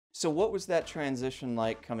So what was that transition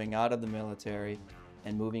like coming out of the military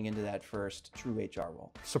and moving into that first true HR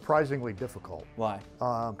role? Surprisingly difficult. Why?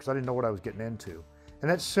 Because I didn't know what I was getting into.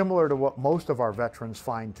 And that's similar to what most of our veterans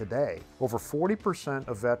find today. Over 40%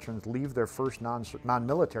 of veterans leave their first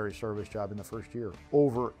non-military service job in the first year.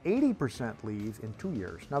 Over 80% leave in 2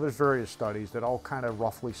 years. Now there's various studies that all kind of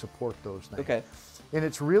roughly support those things. Okay. And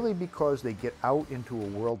it's really because they get out into a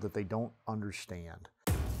world that they don't understand.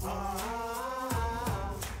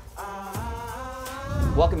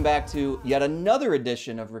 Welcome back to yet another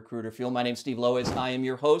edition of Recruiter Fuel. My name's Steve Lois. I am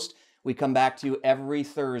your host. We come back to you every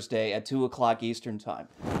Thursday at 2 o'clock Eastern Time.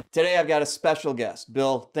 Today I've got a special guest.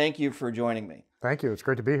 Bill, thank you for joining me. Thank you. It's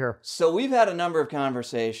great to be here. So we've had a number of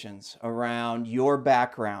conversations around your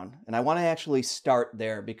background, and I want to actually start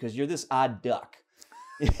there because you're this odd duck.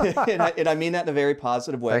 and I mean that in a very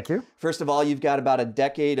positive way. Thank you. First of all, you've got about a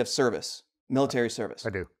decade of service, military service. I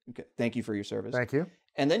do. Okay. Thank you for your service. Thank you.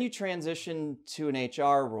 And then you transition to an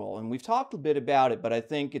HR role, and we've talked a bit about it, but I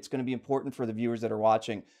think it's going to be important for the viewers that are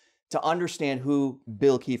watching to understand who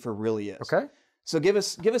Bill Kieffer really is. Okay. So give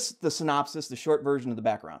us the synopsis, the short version of the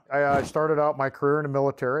background. I started out my career in the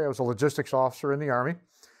military. I was a logistics officer in the Army.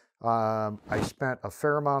 I spent a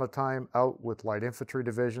fair amount of time out with light infantry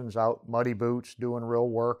divisions, out muddy boots, doing real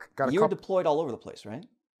work. You were deployed all over the place, right?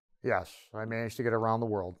 Yes, I managed to get around the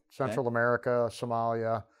world. Central America,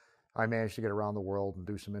 Somalia. I managed to get around the world and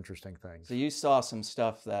do some interesting things. So you saw some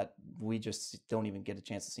stuff that we just don't even get a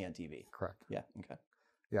chance to see on TV. Correct. Yeah, okay.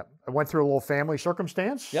 Yeah, I went through a little family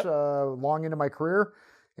circumstance long into my career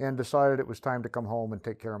and decided it was time to come home and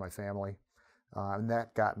take care of my family. And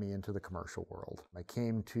that got me into the commercial world. I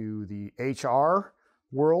came to the HR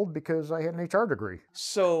world because I had an HR degree.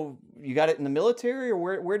 So you got it in the military,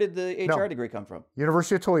 or where did the HR degree come from?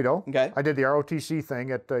 University of Toledo. Okay. I did the ROTC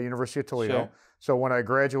thing at the University of Toledo. Sure. So when I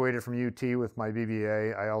graduated from UT with my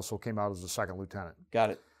BBA, I also came out as a second lieutenant. Got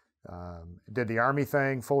it. Did the Army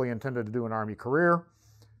thing, fully intended to do an Army career.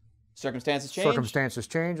 Circumstances changed? Circumstances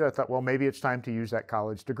changed. I thought, well, maybe it's time to use that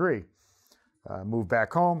college degree. Moved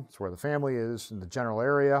back home. It's where the family is, in the general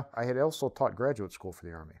area. I had also taught graduate school for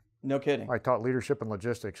the Army. No kidding. I taught leadership and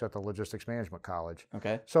logistics at the Logistics Management College.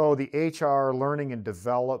 Okay. So the HR learning and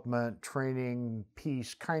development training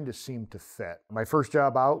piece kind of seemed to fit. My first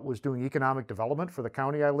job out was doing economic development for the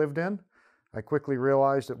county I lived in. I quickly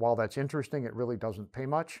realized that while that's interesting, it really doesn't pay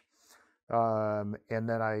much. And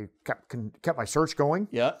then I kept my search going.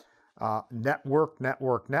 Yeah. Network.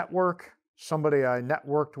 Somebody I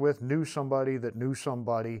networked with knew somebody that knew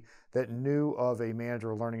somebody that knew of a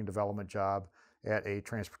manager of learning and development job at a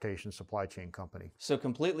transportation supply chain company. So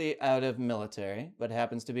completely out of military, but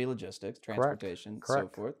happens to be logistics, transportation,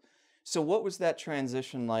 Correct. so forth. So what was that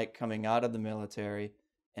transition like coming out of the military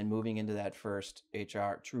and moving into that first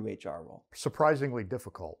true HR role? Surprisingly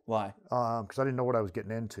difficult. Why? Because I didn't know what I was getting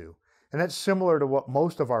into. And that's similar to what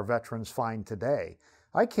most of our veterans find today.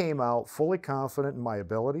 I came out fully confident in my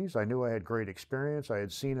abilities. I knew I had great experience. I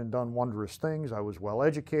had seen and done wondrous things. I was well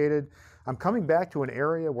educated. I'm coming back to an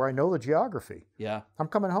area where I know the geography. Yeah. I'm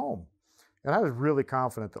coming home. And I was really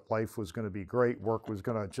confident that life was going to be great. Work was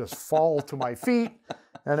going to just fall to my feet,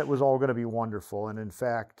 and it was all going to be wonderful. And in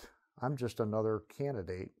fact, I'm just another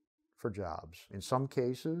candidate for jobs. In some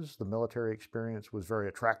cases, the military experience was very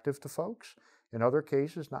attractive to folks. In other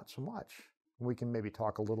cases, not so much. We can maybe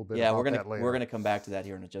talk a little bit about that later. We're gonna come back to that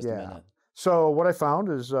here in just a minute. So what I found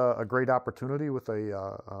is a great opportunity with an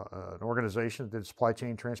organization that did supply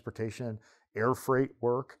chain transportation, air freight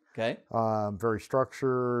work. Okay. Very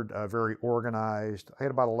structured, very organized. I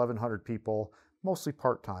had about 1,100 people, mostly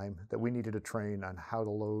part-time, that we needed to train on how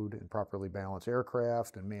to load and properly balance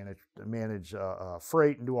aircraft and manage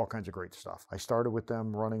freight and do all kinds of great stuff. I started with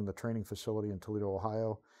them running the training facility in Toledo,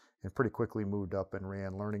 Ohio, and pretty quickly moved up and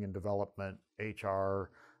ran learning and development,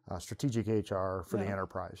 HR, strategic HR for the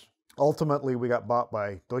enterprise. Ultimately, we got bought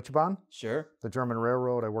by Deutsche Bahn, the German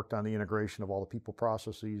railroad. I worked on the integration of all the people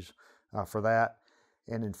processes for that,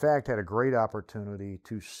 and in fact had a great opportunity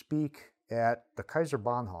to speak at the Kaiser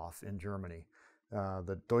Bahnhof in Germany,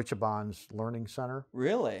 the Deutsche Bahn's learning center.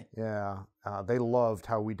 Really? Yeah. They loved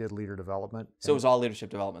how we did leader development. So it was all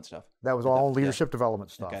leadership development stuff? That was all leadership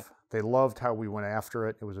development stuff. Okay. They loved how we went after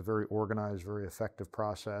it. It was a very organized, very effective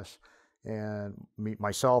process. And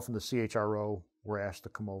myself and the CHRO were asked to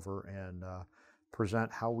come over and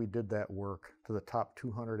present how we did that work to the top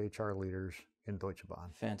 200 HR leaders in Deutsche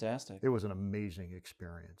Bahn. Fantastic. It was an amazing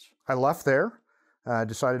experience. I left there,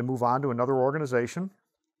 decided to move on to another organization,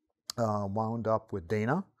 wound up with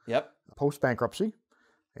Dana post-bankruptcy.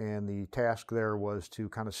 And the task there was to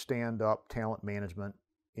kind of stand up talent management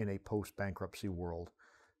in a post-bankruptcy world.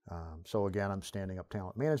 So again, I'm standing up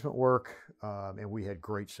talent management work, and we had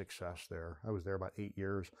great success there. I was there about 8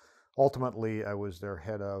 years. Ultimately, I was their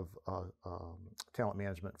head of talent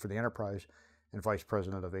management for the enterprise and vice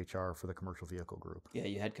president of HR for the commercial vehicle group. Yeah,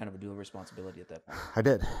 you had kind of a dual responsibility at that point. I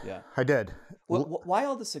did. Yeah. I did. Well, why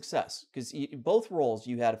all the success? Because both roles,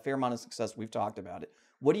 you had a fair amount of success. We've talked about it.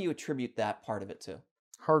 What do you attribute that part of it to?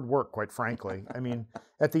 Hard work, quite frankly. I mean,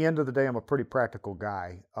 at the end of the day, I'm a pretty practical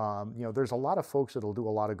guy. There's a lot of folks that'll do a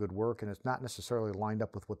lot of good work, and it's not necessarily lined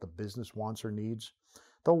up with what the business wants or needs.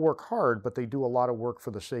 They'll work hard, but they do a lot of work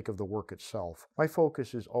for the sake of the work itself. My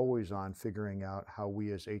focus is always on figuring out how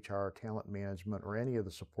we as HR, talent management, or any of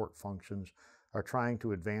the support functions are trying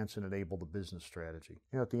to advance and enable the business strategy.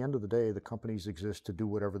 At the end of the day, the companies exist to do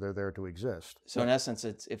whatever they're there to exist. So in essence,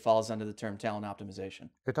 it falls under the term talent optimization.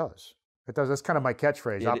 It does. It does. That's kind of my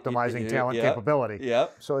catchphrase, optimizing talent capability.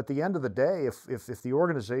 Yep. So at the end of the day, if the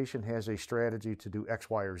organization has a strategy to do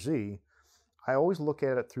X, Y, or Z, I always look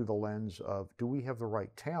at it through the lens of, do we have the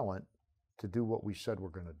right talent to do what we said we're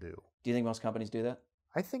going to do? Do you think most companies do that?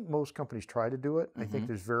 I think most companies try to do it. I think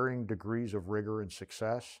there's varying degrees of rigor and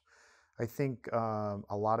success. I think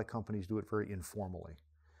a lot of companies do it very informally.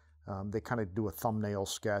 They kind of do a thumbnail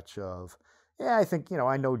sketch of, yeah, I think,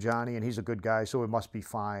 I know Johnny and he's a good guy, so it must be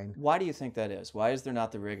fine. Why do you think that is? Why is there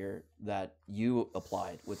not the rigor that you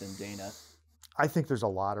applied within Dana? I think there's a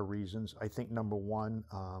lot of reasons. I think number one,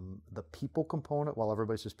 the people component, while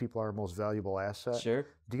everybody says people are our most valuable asset, Sure.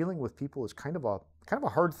 dealing with people is kind of a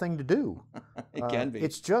hard thing to do. It can be.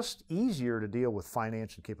 It's just easier to deal with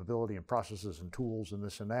finance and capability and processes and tools and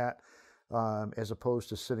this and that, as opposed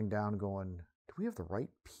to sitting down and going, do we have the right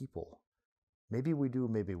people? Maybe we do,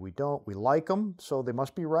 maybe we don't. We like them, so they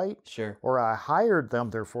must be right. Sure. Or I hired them,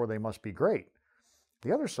 therefore they must be great.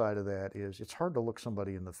 The other side of that is it's hard to look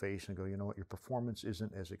somebody in the face and go, you know what, your performance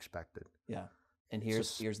isn't as expected. Yeah. And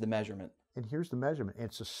here's the measurement. And here's the measurement. And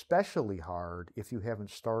it's especially hard if you haven't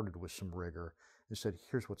started with some rigor and said,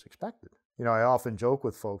 here's what's expected. I often joke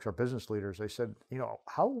with folks, our business leaders, I said,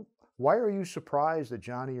 why are you surprised that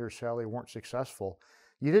Johnny or Sally weren't successful?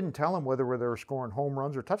 You didn't tell them whether they were scoring home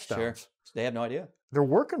runs or touchdowns. Sure. They have no idea. They're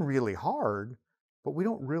working really hard, but we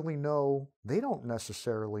don't really know, they don't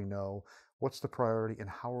necessarily know what's the priority and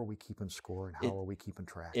how are we keeping score and how are we keeping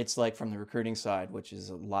track. It's like from the recruiting side, which is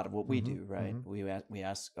a lot of what we do, right? We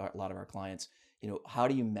ask a lot of our clients, how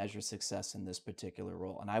do you measure success in this particular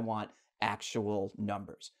role? And I want actual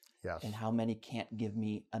numbers. Yes. And how many can't give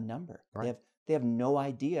me a number? Right. They have no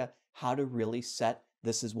idea how to really set,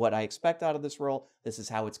 this is what I expect out of this role. This is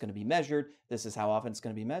how it's going to be measured. This is how often it's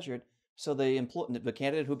going to be measured. So the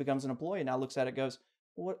candidate who becomes an employee now looks at it and goes,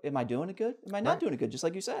 what, am I doing it good? Am I not doing it good? Just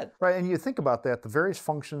like you said. Right. And you think about that, the various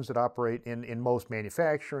functions that operate in most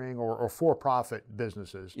manufacturing or for-profit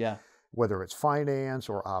businesses, whether it's finance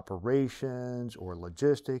or operations or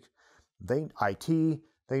logistics, IT,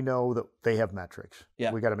 they know that they have metrics.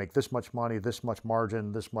 Yeah. We got to make this much money, this much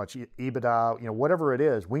margin, this much EBITDA, whatever it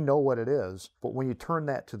is, we know what it is. But when you turn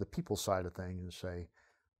that to the people side of things and say,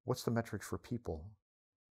 what's the metrics for people?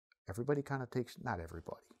 Everybody kind of not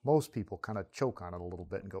everybody, most people kind of choke on it a little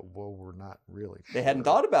bit and go, well, we're not really sure. They hadn't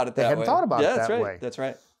thought about it that way. They hadn't thought about it that way. That's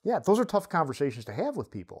right. Yeah, those are tough conversations to have with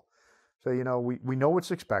people. So, we know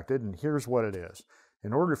what's expected and here's what it is.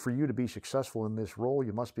 In order for you to be successful in this role,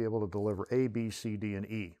 you must be able to deliver A, B, C, D, and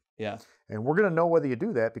E. Yeah. And we're going to know whether you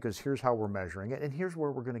do that because here's how we're measuring it and here's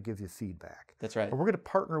where we're going to give you feedback. That's right. And we're going to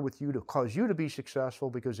partner with you to cause you to be successful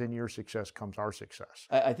because in your success comes our success.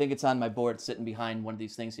 I think it's on my board sitting behind one of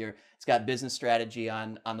these things here. It's got business strategy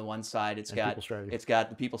on the one side. It's got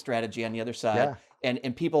the people strategy on the other side. Yeah.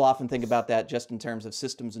 And people often think about that just in terms of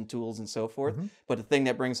systems and tools and so forth. But the thing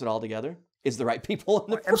that brings it all together is the right people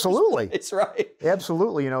in the Absolutely. It's right.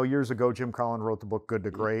 Absolutely. Years ago, Jim Collin wrote the book Good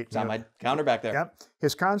to Great. It's on my counter back there. Yep.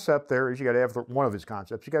 His concept there is you got to have one of his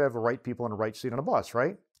concepts. You got to have the right people in the right seat on a bus,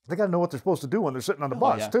 right? They got to know what they're supposed to do when they're sitting on the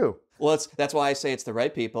bus too. Well, that's why I say it's the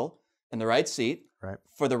right people in the right seat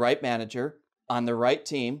for the right manager on the right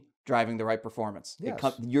team driving the right performance. Yes.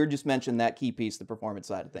 You just mentioned that key piece, the performance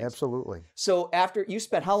side of things. Absolutely. So after you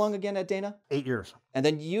spent how long again at Dana? 8 years. And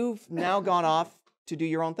then you've now gone off to do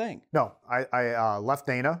your own thing. No, I left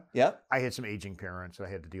Dana. Yep. I had some aging parents. I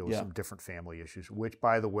had to deal with some different family issues, which,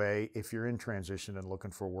 by the way, if you're in transition and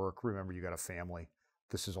looking for work, remember you got a family.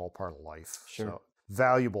 This is all part of life. Sure. So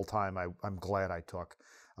valuable time I'm glad I took.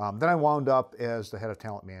 Then I wound up as the head of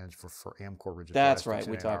talent management for Amcor Rigid That's Plastics right.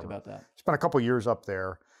 in We Ann talked Arbor. about that. Spent a couple of years up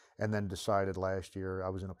there and then decided last year I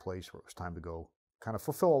was in a place where it was time to go kind of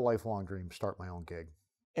fulfill a lifelong dream, start my own gig.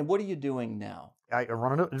 And what are you doing now? I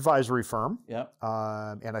run an advisory firm. Yep.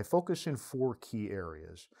 And I focus in 4 key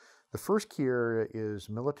areas. The first key area is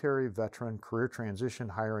military veteran career transition,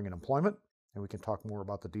 hiring, and employment. And we can talk more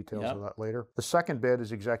about the details of that later. The second bit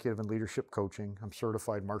is executive and leadership coaching. I'm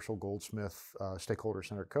certified Marshall Goldsmith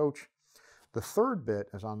stakeholder-centered coach. The third bit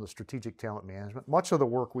is on the strategic talent management, much of the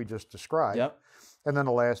work we just described. Yep. And then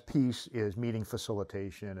the last piece is meeting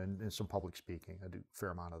facilitation and some public speaking. I do a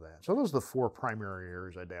fair amount of that. So those are the four primary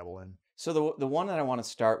areas I dabble in. So the one that I want to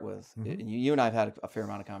start with, and you and I have had a fair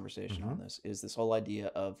amount of conversation on this, is this whole idea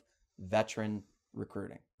of veteran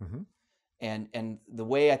recruiting. And the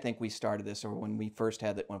way I think we started this, or when we first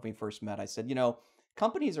met, I said, you know,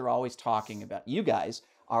 companies are always talking about, you guys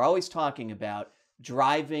are always talking about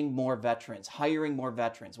driving more veterans, hiring more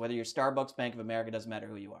veterans, whether you're Starbucks, Bank of America, doesn't matter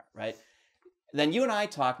who you are, right? Then you and I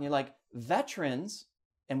talk, and you're like, veterans,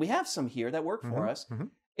 and we have some here that work for us,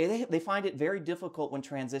 they find it very difficult when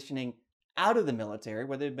transitioning out of the military,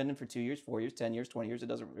 whether they've been in for 2 years, 4 years, 10 years, 20 years, it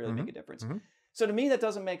doesn't really make a difference. So to me, that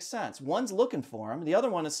doesn't make sense. One's looking for them. The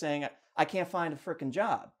other one is saying, I can't find a frickin'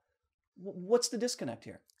 job. What's the disconnect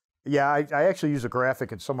here? Yeah, I actually use a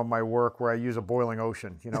graphic in some of my work where I use a boiling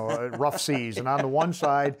ocean, you know, rough seas. And on the one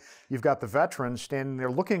side, you've got the veterans standing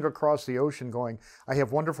there looking across the ocean going, I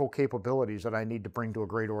have wonderful capabilities that I need to bring to a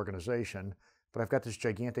great organization, but I've got this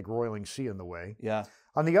gigantic roiling sea in the way. Yeah.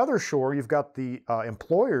 On the other shore, you've got the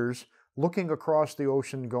employers looking across the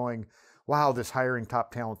ocean going, wow, this hiring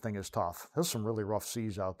top talent thing is tough. There's some really rough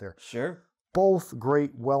seas out there. Sure. Both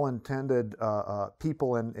great, well-intended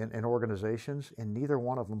people and organizations, and neither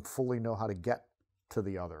one of them fully know how to get to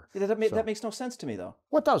the other. That makes no sense to me, though.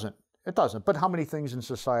 Well, it doesn't. It doesn't. But how many things in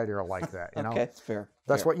society are like that? You know? Okay, fair.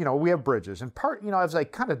 That's what, you know, we have bridges. And part, you know, as I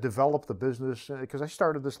kind of developed the business, because I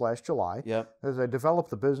started this last July, as I developed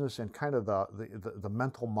the business and kind of the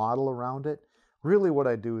mental model around it, really what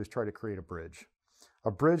I do is try to create a bridge. A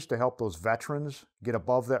bridge to help those veterans get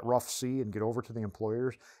above that rough sea and get over to the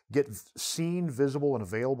employers, get seen, visible, and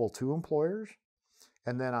available to employers.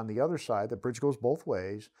 And then on the other side, the bridge goes both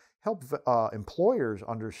ways, help employers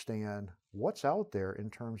understand what's out there in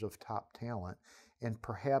terms of top talent and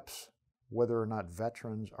perhaps whether or not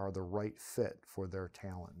veterans are the right fit for their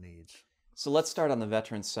talent needs. So let's start on the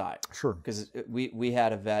veteran side. Sure. Because we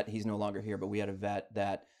had a vet, he's no longer here, but we had a vet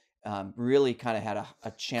that really kind of had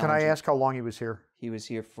a challenge. Can I ask how long he was here? He was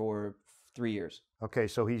here for 3 years. Okay,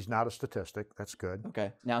 so he's not a statistic. That's good.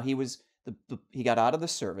 Okay. Now he got out of the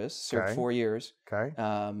service, served 4 years. Okay.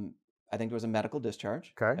 I think there was a medical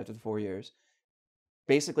discharge Okay. after the 4 years.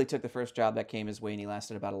 Basically took the first job that came his way, and he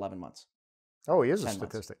lasted about 11 months. Oh, he is a 10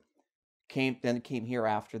 months. statistic. Came here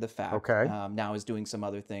after the fact. Okay. Now is doing some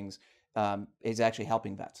other things. He's actually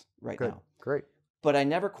helping vets right Good. now. Great. But I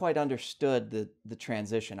never quite understood the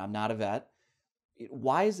transition. I'm not a vet.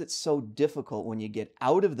 Why is it so difficult when you get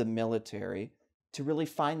out of the military to really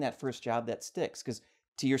find that first job that sticks? Because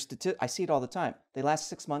to your I see it all the time. They last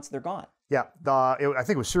 6 months, they're gone. Yeah, I think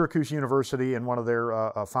it was Syracuse University and one of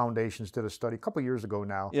their foundations did a study a couple years ago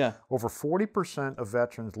now. Yeah. Over 40% of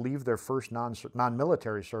veterans leave their first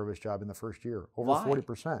non-military service job in the first year. Over Why?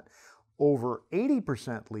 40%. Over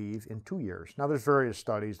 80% leave in 2 years. Now, there's various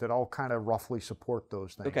studies that all kind of roughly support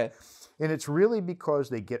those things. Okay. And it's really because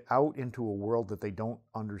they get out into a world that they don't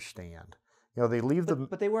understand. You know, they leave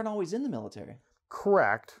But they weren't always in the military.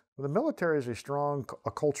 Correct. The military is a strong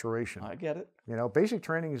acculturation. I get it. You know, basic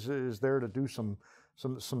training is there to do some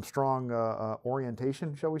strong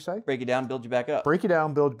orientation, shall we say? Break you down, build you back up. Break you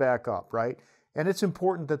down, build back up, right? And it's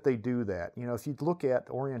important that they do that. You know, if you look at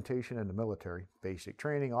orientation in the military, basic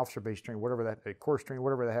training, officer-based training, whatever that, course training,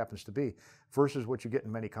 whatever that happens to be, versus what you get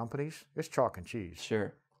in many companies, it's chalk and cheese.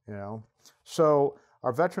 Sure. You know, so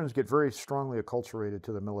our veterans get very strongly acculturated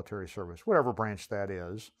to the military service, whatever branch that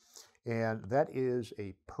is. And that is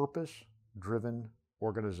a purpose-driven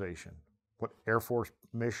organization. What Air Force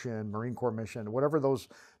mission, Marine Corps mission, whatever those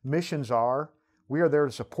missions are, we are there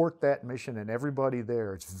to support that mission, and everybody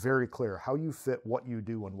there, it's very clear how you fit, what you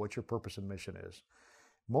do, and what your purpose and mission is.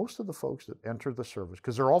 Most of the folks that enter the service,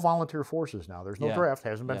 because they're all volunteer forces now, there's no draft,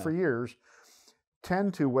 hasn't been for years,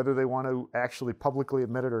 tend to, whether they want to actually publicly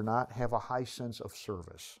admit it or not, have a high sense of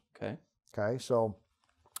service. Okay. Okay, so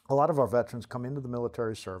a lot of our veterans come into the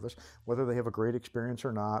military service, whether they have a great experience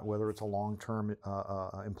or not, whether it's a long-term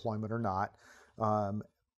employment or not,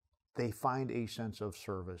 they find a sense of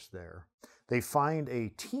service there. They find a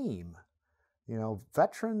team. You know,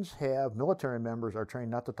 veterans have, military members are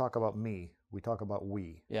trained not to talk about me, we talk about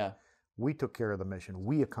we. Yeah. We took care of the mission.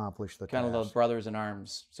 We accomplished the task. Kind of the brothers in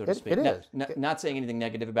arms, so to speak. It is. Not saying anything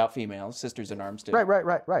negative about females, sisters in arms too.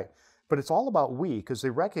 Right. But it's all about we, because they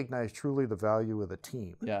recognize truly the value of the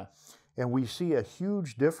team. Yeah. And we see a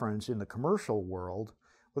huge difference in the commercial world.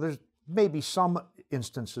 Well, there's maybe some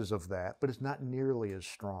instances of that, but it's not nearly as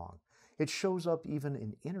strong. It shows up even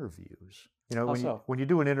in interviews. You know, when you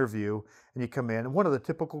do an interview and you come in, and one of the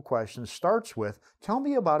typical questions starts with, tell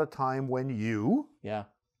me about a time when you, yeah.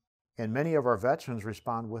 And many of our veterans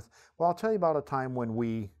respond with, well, I'll tell you about a time when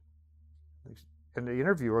we, and the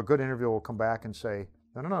interviewer, a good interviewer will come back and say,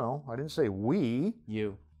 no, I didn't say we.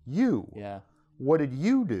 You. Yeah. What did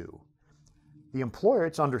you do? The employer,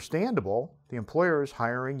 it's understandable, the employer is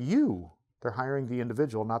hiring you. They're hiring the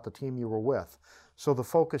individual, not the team you were with. So the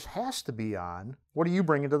focus has to be on, what are you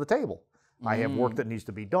bringing to the table? I have work that needs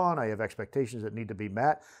to be done. I have expectations that need to be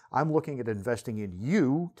met. I'm looking at investing in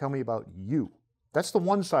you. Tell me about you. That's the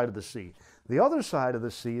one side of the C. The other side of the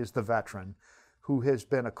C is the veteran who has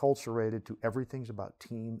been acculturated to everything's about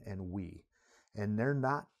team and we. And they're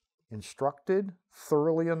not instructed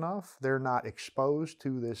thoroughly enough. They're not exposed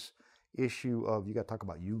to this issue of, you got to talk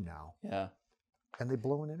about you now. Yeah. And they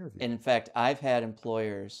blow an interview. And in fact, I've had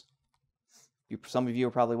employers, some of you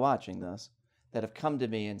are probably watching this, that have come to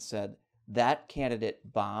me and said, that candidate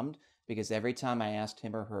bombed because every time I asked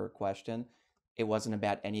him or her a question, it wasn't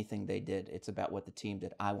about anything they did. It's about what the team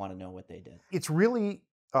did. I want to know what they did. It's really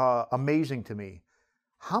amazing to me.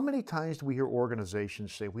 How many times do we hear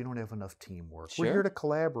organizations say, we don't have enough teamwork. Sure. We're here to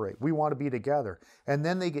collaborate. We want to be together. And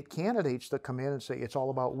then they get candidates that come in and say, it's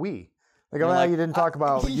all about we. They go, well, you didn't talk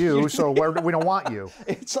about you, so we don't want you.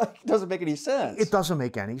 It's like, it doesn't make any sense. It doesn't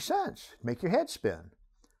make any sense. Make your head spin.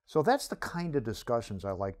 So that's the kind of discussions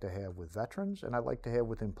I like to have with veterans and I like to have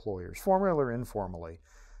with employers, formally or informally,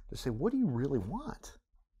 to say, what do you really want?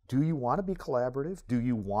 Do you want to be collaborative? Do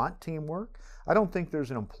you want teamwork? I don't think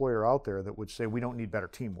there's an employer out there that would say we don't need better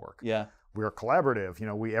teamwork. Yeah. We're collaborative. You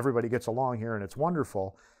know, everybody gets along here and it's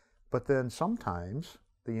wonderful. But then sometimes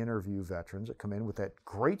the interview veterans that come in with that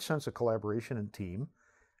great sense of collaboration and team,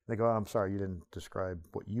 they go, oh, I'm sorry, you didn't describe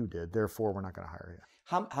what you did. Therefore, we're not going to hire you.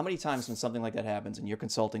 How many times when something like that happens and you're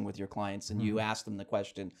consulting with your clients and you ask them the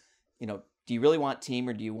question, you know, do you really want team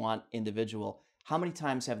or do you want individual? How many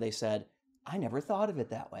times have they said, I never thought of it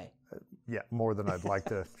that way? Yeah, more than I'd like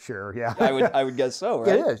to share. Yeah, I would guess so, right?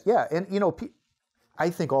 It is. Yeah, and you know, I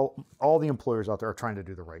think all the employers out there are trying to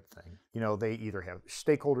do the right thing. You know, they either have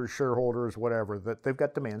stakeholders, shareholders, whatever, that they've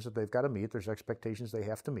got demands that they've got to meet. There's expectations they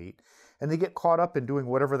have to meet, and they get caught up in doing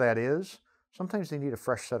whatever that is. Sometimes they need a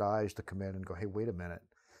fresh set of eyes to come in and go, hey, wait a minute.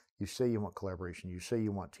 You say you want collaboration. You say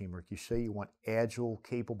you want teamwork. You say you want agile,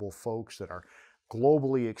 capable folks that are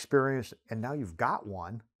globally experienced, and now you've got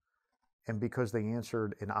one. And because they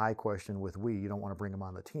answered an I question with we, you don't want to bring them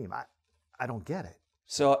on the team. I don't get it.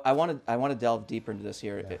 So I want to delve deeper into this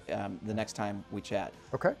here the next time we chat.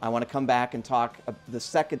 Okay. I want to come back and talk the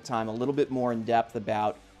second time a little bit more in depth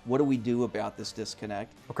about what do we do about this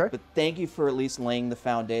disconnect. Okay. But thank you for at least laying the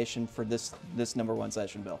foundation for this #1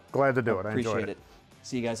 session, Bill. Glad to do it. I appreciate enjoyed it.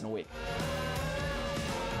 See you guys in a week.